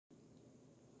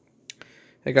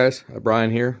Hey guys, Brian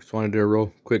here. Just wanted to do a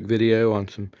real quick video on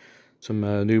some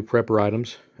new prepper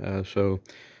items.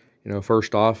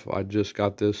 First off, I just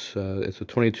got this. It's a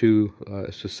 22.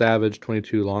 It's a Savage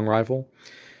 22 long rifle.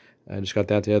 I just got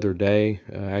that the other day.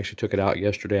 I actually took it out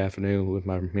yesterday afternoon with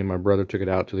me and my brother took it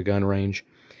out to the gun range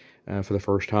for the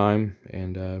first time,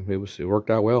 and it worked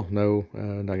out well.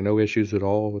 No issues at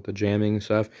all with the jamming and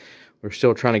stuff. We're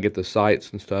still trying to get the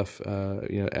sights and stuff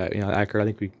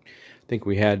accurate. I think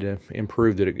we had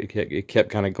improved it. It kept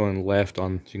kind of going left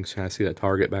on. You can kind of see that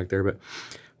target back there, but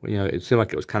it seemed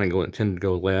like it was kind of tending to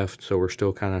go left. So we're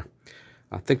still kind of.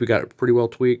 I think we got it pretty well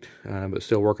tweaked, but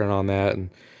still working on that. And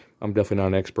I'm definitely not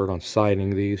an expert on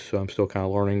sighting these, so I'm still kind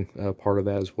of learning part of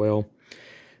that as well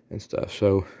and stuff.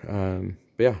 So,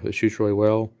 but yeah, it shoots really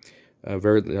well.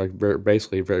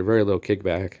 Basically very little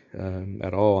kickback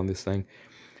at all on this thing.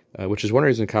 Which is one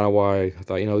reason kind of why I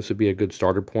thought, this would be a good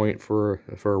starter point for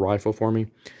a rifle for me,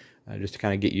 just to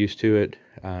kind of get used to it.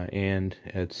 And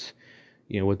it's,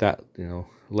 with that,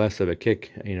 less of a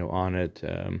kick, on it,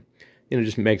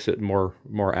 just makes it more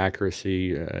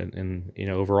accuracy and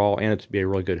overall, and it's be a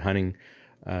really good hunting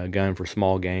gun for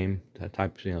small game,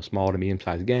 type, small to medium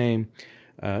sized game,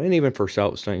 and even for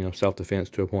self defense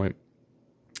to a point.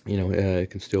 It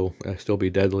can still be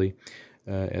deadly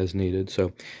as needed.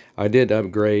 So I did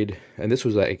upgrade, and this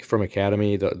was from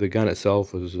Academy. The gun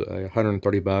itself was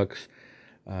 $130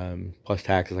 plus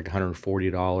tax is like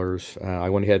 $140. I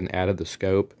went ahead and added the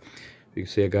scope. You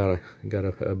can see I got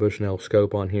a Bushnell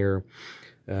scope on here.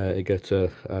 It gets a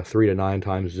 3 to 9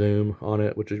 times zoom on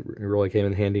it, which really came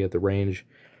in handy at the range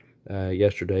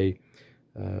yesterday.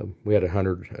 We had a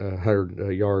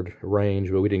 100 yard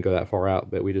range, but we didn't go that far out.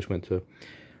 But we just went to,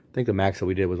 I think the max that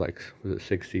we did was it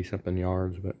 60 something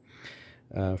yards, but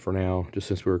for now, just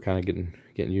since we were kind of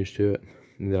getting used to it.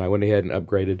 And then I went ahead and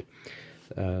upgraded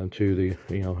to the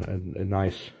a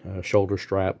nice shoulder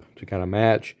strap to kind of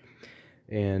match.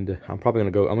 And I'm gonna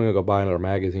go buy another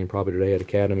magazine probably today at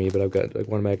Academy, but I've got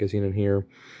one magazine in here,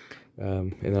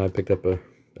 and then I picked up a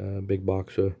big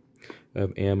box of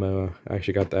ammo. I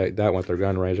actually got that one at their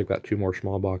gun range. I got 2 more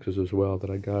small boxes as well that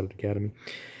I got at Academy.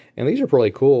 And these are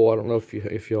pretty cool. I don't know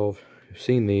if y'all have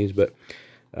seen these, but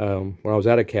when I was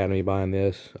at Academy buying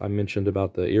this, I mentioned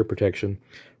about the ear protection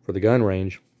for the gun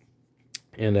range.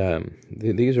 And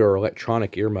these are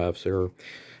electronic earmuffs. They're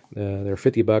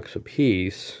 $50 a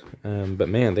piece, but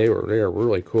man, they are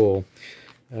really cool.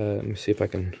 Let me see if I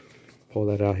can pull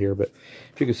that out here. But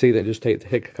if you can see that, just take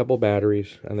a couple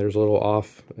batteries, and there's a little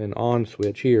off and on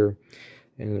switch here,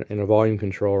 and a volume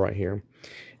control right here.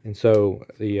 And so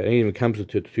it even comes with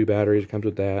 2 batteries. It comes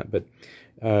with that, but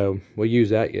we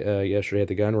used that yesterday at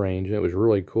the gun range, and it was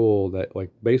really cool that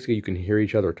basically you can hear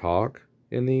each other talk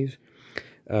in these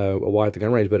while at the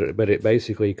gun range, but it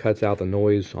basically cuts out the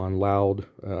noise on loud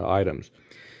items.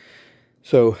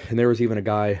 So, and there was even a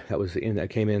guy that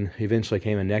eventually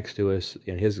came in next to us,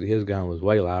 and his gun was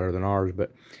way louder than ours,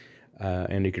 but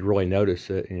and you could really notice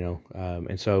it,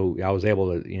 and so I was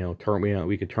able to,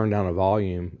 we could turn down the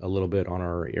volume a little bit on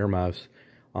our earmuffs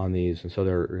on these, and so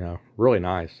they're, really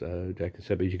nice, like I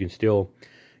said, but you're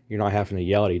not having to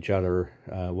yell at each other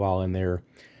while in there.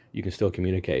 You can still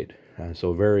communicate,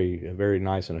 so very, very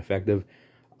nice and effective.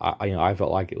 I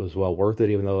felt like it was well worth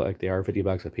it, even though they are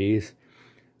 $50 a piece.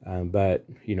 But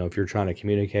if you're trying to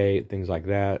communicate things like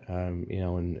that,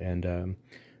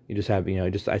 you just have,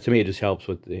 to me, it just helps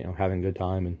with, having a good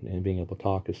time and being able to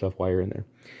talk and stuff while you're in there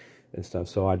and stuff.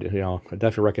 So I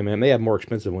definitely recommend. They have more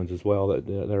expensive ones as well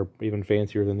that are even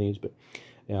fancier than these, but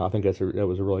I think that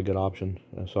was a really good option.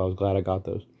 So I was glad I got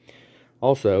those.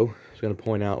 Also, I was going to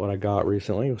point out what I got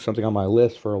recently. It was something on my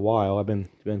list for a while. I've been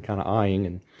kind of eyeing,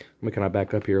 and let me kind of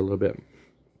back up here a little bit.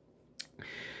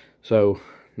 So,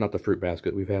 not the fruit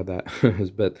basket, we've had that,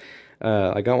 but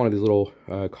I got one of these little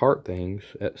cart things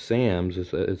at Sam's.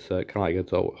 It's kind of like,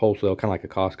 it's a wholesale, kind of like a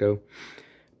Costco.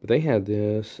 But they had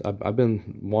this. I've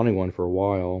been wanting one for a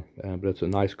while, but it's a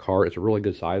nice cart. It's a really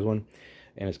good size one,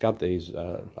 and it's got these.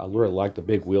 I really like the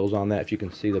big wheels on that. If you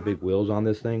can see the big wheels on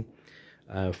this thing,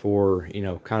 for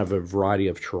kind of a variety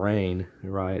of terrain.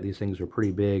 Right, these things are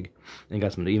pretty big, and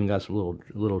even got some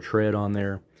little tread on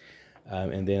there.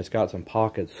 And then it's got some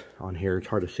pockets on here. It's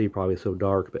hard to see, probably so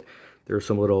dark, but there's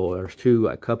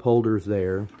 2 cup holders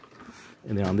there.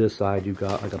 And then on this side, you've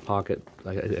got like a pocket,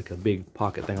 like a big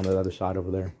pocket thing on the other side over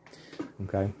there.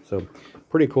 Okay, so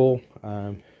pretty cool.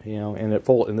 And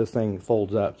this thing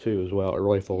folds up too as well. It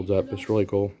really folds up. It's really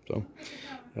cool. So,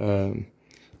 so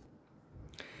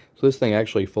this thing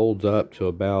actually folds up to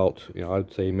about,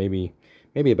 I'd say maybe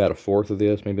about 1/4 of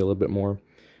this, maybe a little bit more.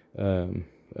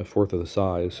 a fourth of the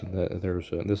size. There's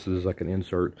this is like an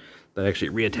insert that actually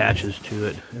reattaches to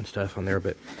it and stuff on there.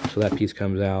 But so that piece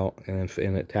comes out and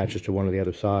it attaches to one of the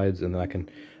other sides, and then I can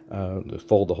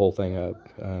fold the whole thing up.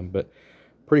 But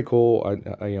pretty cool.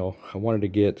 I wanted to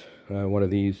get one of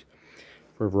these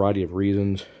for a variety of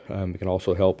reasons. It can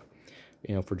also help,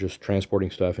 for just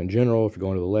transporting stuff in general, if you're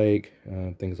going to the lake,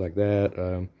 things like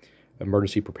that.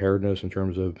 Emergency preparedness in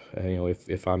terms of, if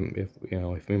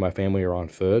me and my family are on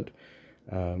foot,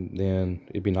 then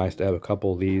it'd be nice to have a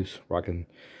couple of these where I can,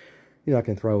 I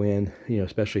can throw in,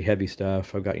 especially heavy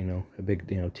stuff. I've got, a big,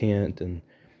 tent and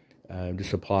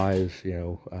just supplies,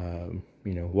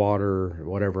 water, or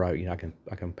whatever. I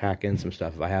can pack in some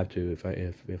stuff if I have to,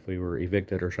 if we were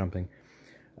evicted or something.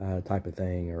 Type of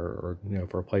thing, or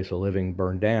for a place of living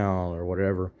burned down or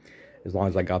whatever, as long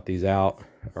as I got these out,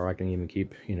 or I can even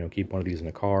keep one of these in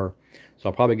the car. So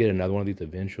I'll probably get another one of these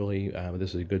eventually, but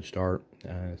this is a good start.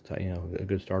 A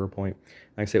good starter point.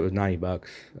 Like I said, it was $90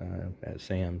 at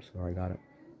Sam's where I got it.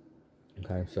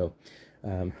 Okay, so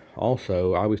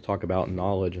also I always talk about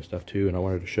knowledge and stuff too, and I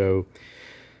wanted to show.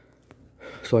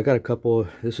 So I got a couple.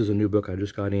 This is a new book I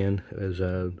just got in, as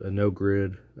a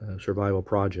no-grid survival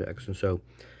projects, and so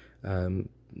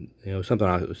something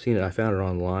I've seen it. I found it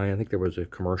online. I think there was a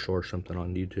commercial or something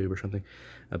on YouTube or something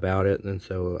about it, and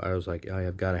so I was like,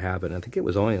 I've got to have it. And I think it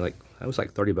was only like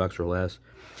 $30 or less.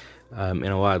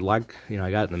 I'd like,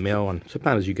 I got it in the mail, and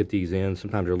sometimes you get these in.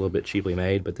 Sometimes they're a little bit cheaply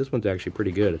made, but this one's actually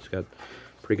pretty good. It's got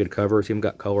pretty good cover. It's even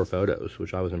got color photos,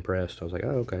 which I was impressed. I was like,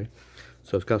 oh, okay.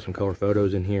 So it's got some color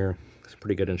photos in here. Some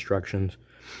pretty good instructions,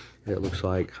 it looks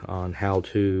like, on how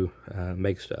to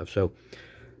make stuff. So,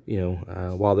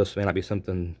 while this may not be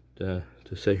something to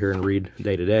sit here and read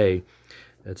day to day,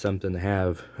 it's something to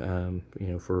have,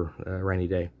 for a rainy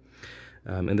day.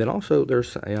 And then also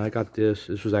there's, I got this.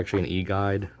 This was actually an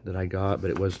e-guide that I got,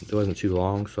 but it wasn't too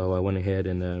long, so I went ahead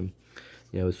and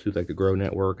it's through like the Grow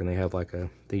Network, and they have like a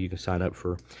thing you can sign up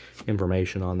for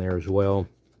information on there as well.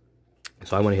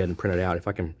 So I went ahead and printed it out. If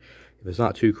it's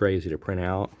not too crazy to print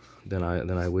out, then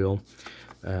I will.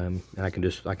 And I can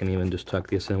even just tuck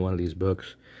this in one of these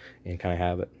books and kind of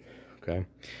have it. Okay.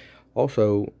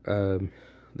 Also,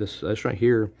 this right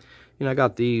here, I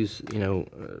got these.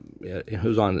 It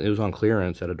was on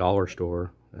clearance at a dollar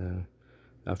store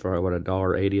for what,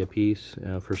 $1.80 a piece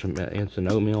for some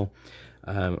instant oatmeal.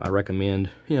 I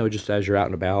recommend, just as you're out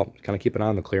and about, kind of keep an eye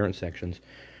on the clearance sections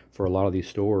for a lot of these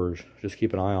stores. Just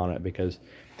keep an eye on it, because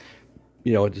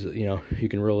you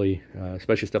can really,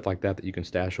 especially stuff like that you can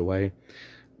stash away,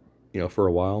 for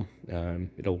a while.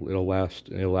 It'll last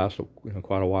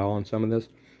quite a while on some of this.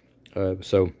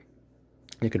 So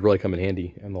it could really come in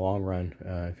handy in the long run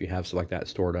if you have stuff like that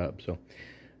stored up. So,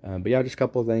 but yeah, just a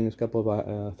couple of things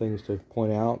to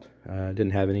point out.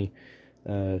 Didn't have any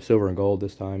silver and gold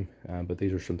this time, but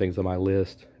these are some things on my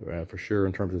list for sure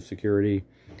in terms of security,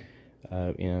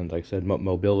 and like I said,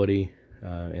 mobility.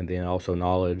 And then also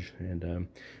knowledge, and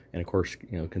of course,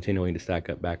 continuing to stack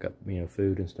up backup,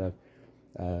 food and stuff,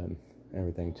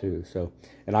 everything too. So,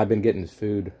 and I've been getting this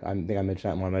food. I think I mentioned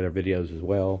that in one of my other videos as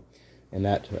well. And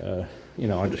that,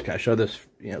 I just kind of show this,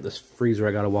 this freezer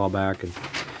I got a while back, and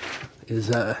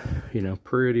is,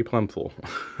 pretty plumb full.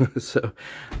 So,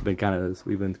 we've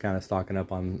been kind of stocking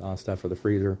up on stuff for the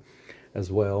freezer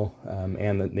as well,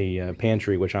 and the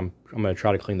pantry, which I'm going to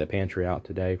try to clean the pantry out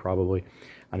today probably.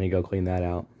 I need to go clean that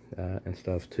out and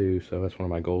stuff too. So that's one of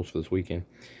my goals for this weekend.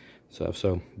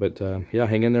 But yeah,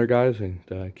 hang in there, guys,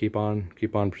 and keep on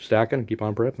stacking, keep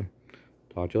on prepping.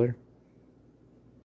 Talk to you later.